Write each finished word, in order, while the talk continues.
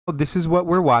This is what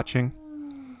we're watching.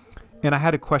 And I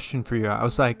had a question for you. I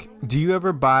was like, do you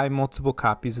ever buy multiple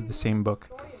copies of the same book?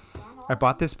 I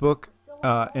bought this book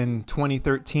in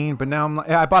 2013, but now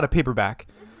I bought a paperback.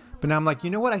 But now I'm like,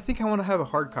 you know what? I think I want to have a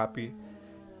hard copy.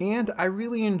 And I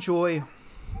really enjoy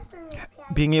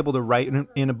being able to write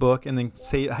in a book and then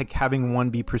say, like, having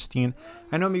one be pristine.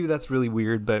 I know maybe that's really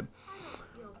weird, but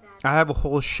I have a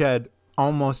whole shed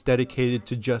almost dedicated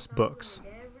to just books.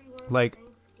 Like,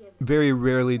 very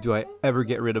rarely do I ever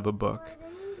get rid of a book.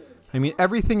 I mean,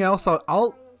 everything else,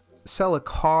 I'll sell a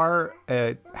car,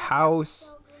 a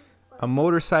house, a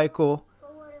motorcycle.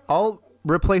 I'll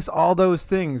replace all those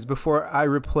things before I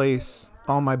replace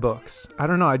all my books. I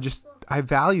don't know. I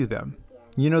value them.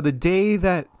 You know, the day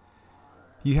that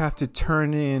you have to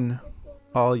turn in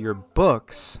all your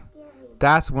books,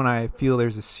 that's when I feel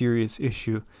there's a serious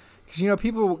issue. Because, you know,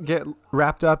 people get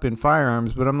wrapped up in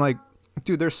firearms, but I'm like,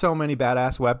 dude, there's so many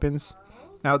badass weapons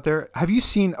out there. Have you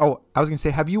seen,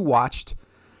 have you watched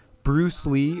Bruce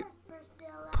Lee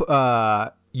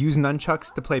use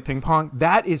nunchucks to play ping pong?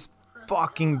 That is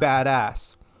fucking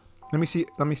badass. Let me see.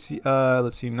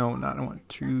 Let's see. No, not, I don't want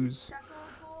to choose.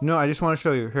 No, I just want to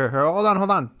show you. Here, hold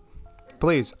on.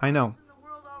 Please, I know.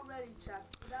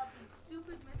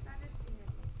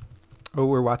 Oh,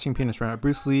 we're watching penis right now.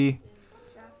 Bruce Lee.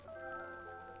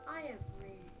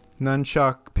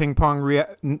 Nunchuck ping pong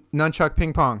nunchuck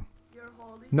ping pong.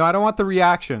 No, I don't want the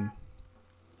reaction.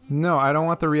 No, I don't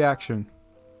want the reaction.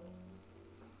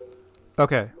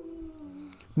 Okay.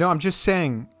 No, I'm just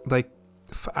saying, like,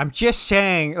 I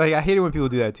hate it when people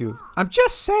do that too. I'm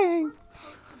just saying.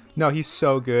 No, he's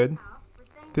so good.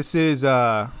 This is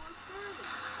Ted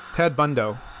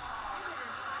Bundo.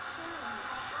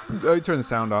 Oh, you turn the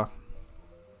sound off.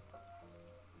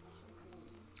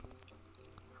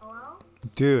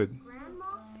 Dude,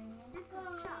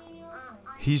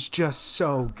 he's just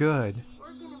so good.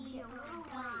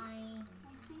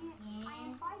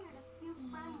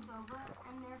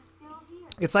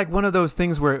 It's like one of those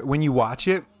things where when you watch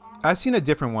it, I've seen a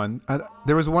different one.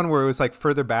 There was one where it was like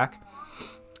further back.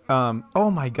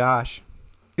 Oh my gosh.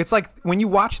 It's like when you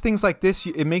watch things like this,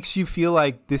 it makes you feel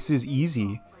like this is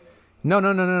easy. No.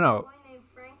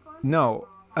 No.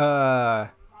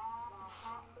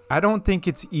 I don't think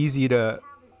it's easy to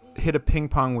hit a ping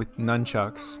pong with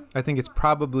nunchucks. I think it's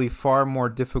probably far more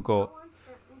difficult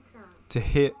to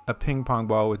hit a ping pong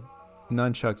ball with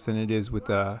nunchucks than it is with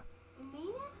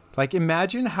like,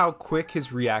 imagine how quick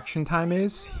his reaction time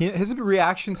is. His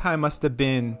reaction time must have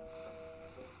been,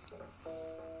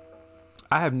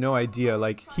 I have no idea.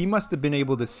 Like, he must have been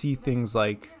able to see things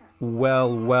like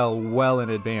well in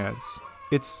advance.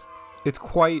 It's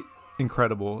quite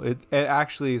incredible. It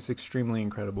actually is extremely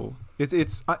incredible.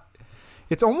 It's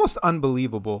almost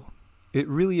unbelievable. It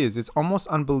really is. It's almost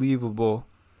unbelievable.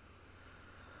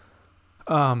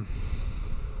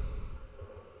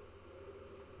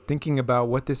 Thinking about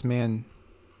what this man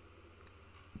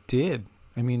did.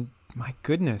 I mean, my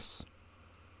goodness.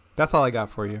 That's all I got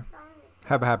for you.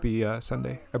 Have a happy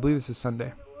Sunday. I believe this is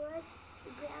Sunday.